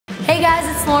Hey guys,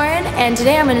 it's Lauren, and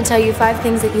today I'm going to tell you 5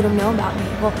 things that you don't know about me.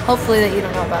 Well, hopefully that you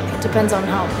don't know about me. It depends on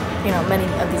how, many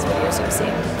of these videos you've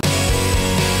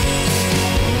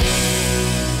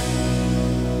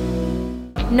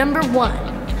seen. Number 1,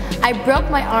 I broke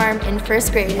my arm in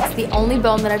 1st grade. It's the only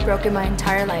bone that I broke in my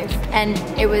entire life. And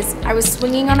I was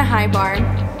swinging on a high bar.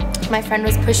 My friend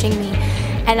was pushing me,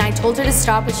 and I told her to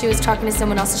stop, but she was talking to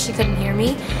someone else so she couldn't hear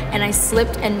me. And I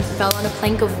slipped and fell on a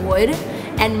plank of wood,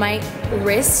 and my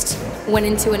wrist went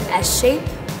into an S shape,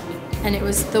 and it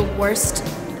was the worst,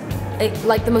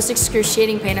 like the most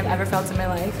excruciating pain I've ever felt in my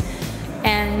life.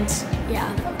 And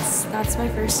yeah, that's my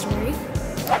first story.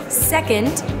 Second,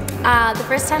 the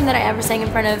first time that I ever sang in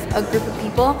front of a group of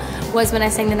people was when I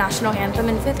sang the national anthem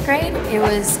in 5th grade. It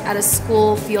was at a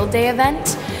school field day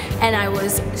event, and I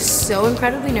was so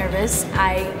incredibly nervous.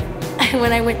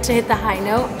 When I went to hit the high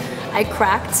note, I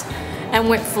cracked and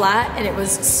went flat, and it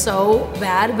was so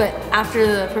bad. But after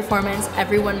the performance,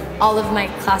 all of my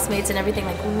classmates and everything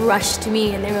rushed to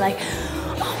me, and they were like,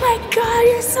 "Oh my God,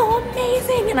 you're so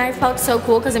amazing!" And I felt so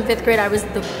cool because in 5th grade I was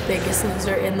the biggest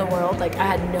loser in the world. I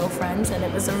had no friends, and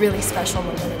it was a really special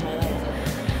moment in my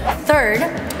life. Third,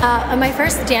 on my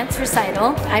first dance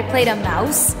recital, I played a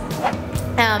mouse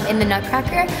in the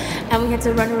Nutcracker, and we had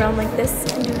to run around like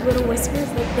this and do little whiskers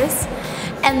like this.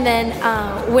 And then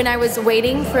when I was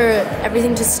waiting for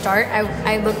everything to start,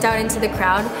 I looked out into the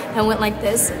crowd and went like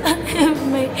this,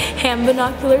 my hand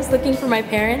binoculars, looking for my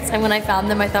parents. And when I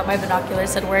found them, I thought my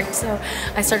binoculars had worked, so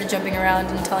I started jumping around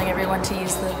and telling everyone to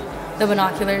use the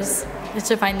binoculars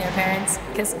to find their parents,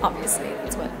 because obviously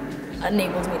that's what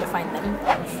enabled me to find them.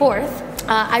 Fourth,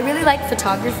 I really like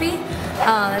photography.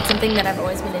 That's something that I've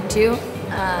always been into.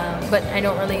 But I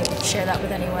don't really share that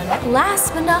with anyone.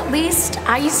 Last but not least,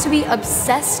 I used to be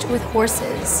obsessed with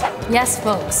horses. Yes,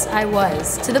 folks, I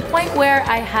was. To the point where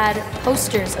I had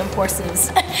posters of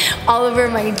horses all over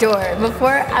my door.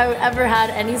 Before I ever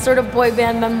had any sort of boy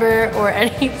band member or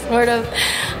any sort of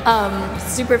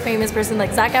super famous person,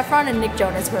 like Zac Efron and Nick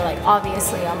Jonas were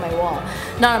obviously on my wall.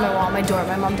 Not on my wall, on my door.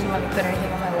 My mom didn't let me put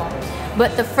anything on my wall.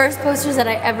 But the first posters that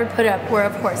I ever put up were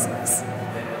of horses.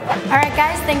 Alright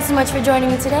guys, thanks so much for joining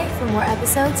me today. For more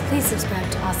episodes, please subscribe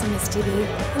to AwesomenessTV.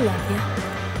 I love you.